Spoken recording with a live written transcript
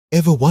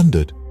Ever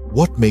wondered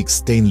what makes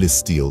stainless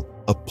steel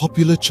a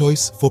popular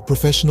choice for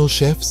professional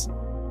chefs?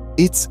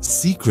 Its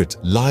secret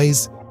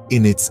lies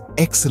in its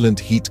excellent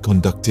heat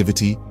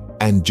conductivity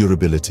and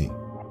durability.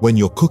 When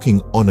you're cooking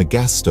on a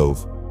gas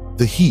stove,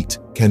 the heat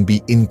can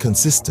be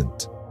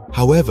inconsistent.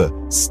 However,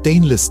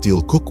 stainless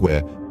steel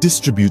cookware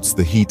distributes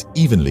the heat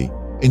evenly,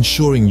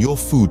 ensuring your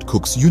food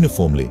cooks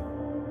uniformly.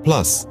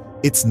 Plus,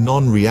 it's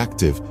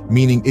non-reactive,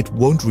 meaning it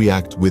won't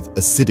react with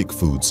acidic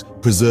foods,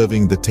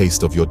 preserving the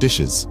taste of your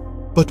dishes.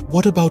 But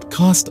what about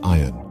cast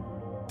iron?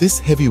 This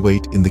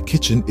heavyweight in the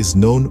kitchen is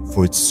known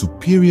for its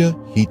superior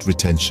heat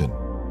retention.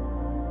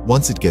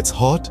 Once it gets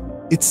hot,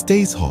 it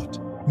stays hot,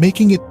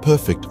 making it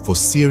perfect for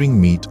searing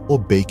meat or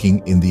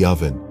baking in the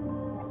oven.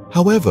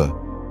 However,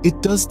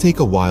 it does take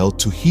a while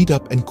to heat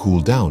up and cool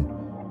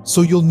down,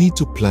 so you'll need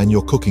to plan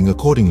your cooking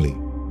accordingly.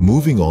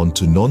 Moving on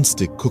to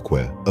non-stick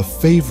cookware, a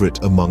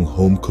favorite among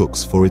home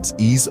cooks for its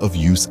ease of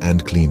use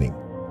and cleaning.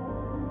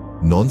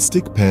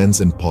 Non-stick pans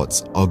and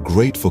pots are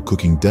great for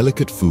cooking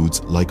delicate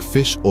foods like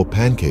fish or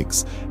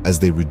pancakes, as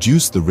they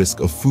reduce the risk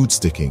of food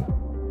sticking.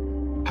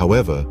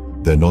 However,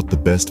 they're not the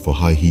best for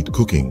high-heat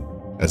cooking,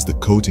 as the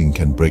coating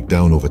can break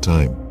down over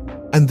time.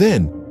 And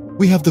then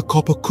we have the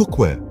copper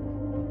cookware.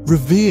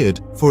 Revered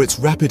for its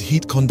rapid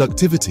heat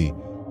conductivity,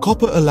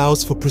 copper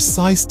allows for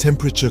precise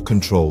temperature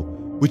control,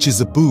 which is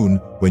a boon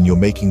when you're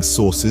making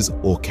sauces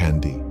or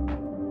candy.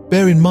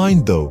 Bear in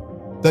mind,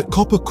 though, that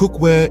copper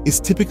cookware is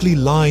typically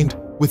lined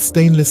with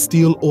stainless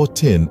steel or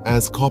tin,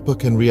 as copper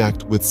can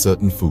react with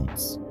certain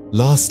foods.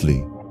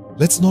 Lastly,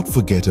 let's not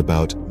forget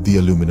about the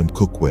aluminum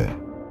cookware.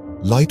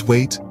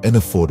 Lightweight and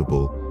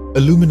affordable,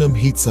 aluminum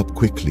heats up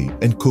quickly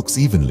and cooks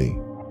evenly.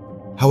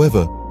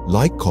 However,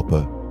 like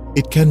copper,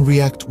 it can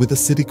react with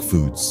acidic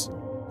foods,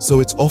 so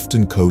it's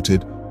often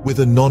coated with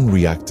a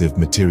non-reactive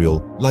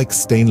material like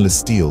stainless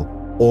steel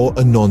or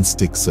a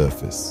non-stick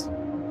surface.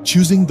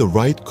 Choosing the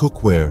right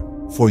cookware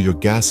for your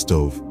gas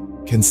stove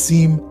can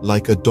seem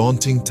like a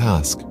daunting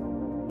task,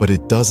 but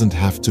it doesn't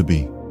have to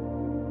be.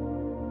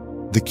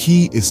 The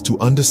key is to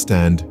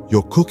understand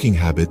your cooking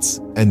habits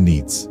and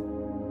needs.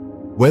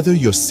 Whether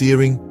you're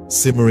searing,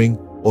 simmering,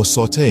 or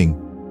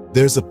sautéing,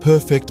 there's a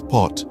perfect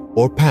pot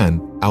or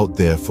pan out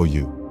there for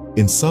you.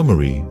 In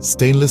summary,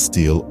 stainless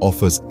steel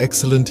offers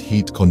excellent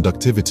heat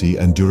conductivity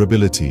and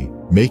durability,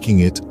 making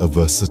it a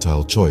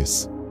versatile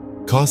choice.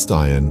 Cast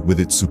iron,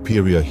 with its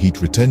superior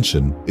heat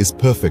retention, is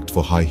perfect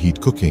for high-heat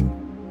cooking.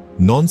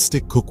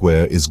 Non-stick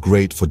cookware is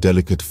great for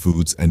delicate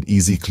foods and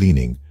easy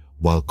cleaning,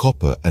 while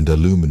copper and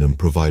aluminum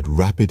provide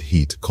rapid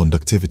heat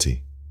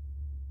conductivity.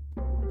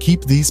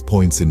 Keep these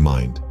points in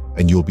mind,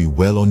 and you'll be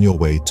well on your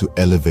way to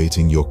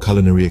elevating your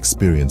culinary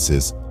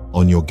experiences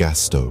on your gas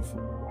stove.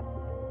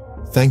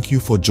 Thank you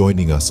for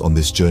joining us on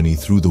this journey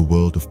through the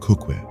world of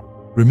cookware.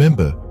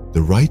 Remember,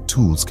 the right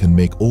tools can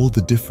make all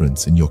the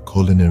difference in your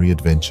culinary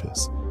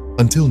adventures.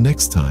 Until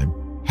next time,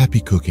 happy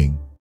cooking.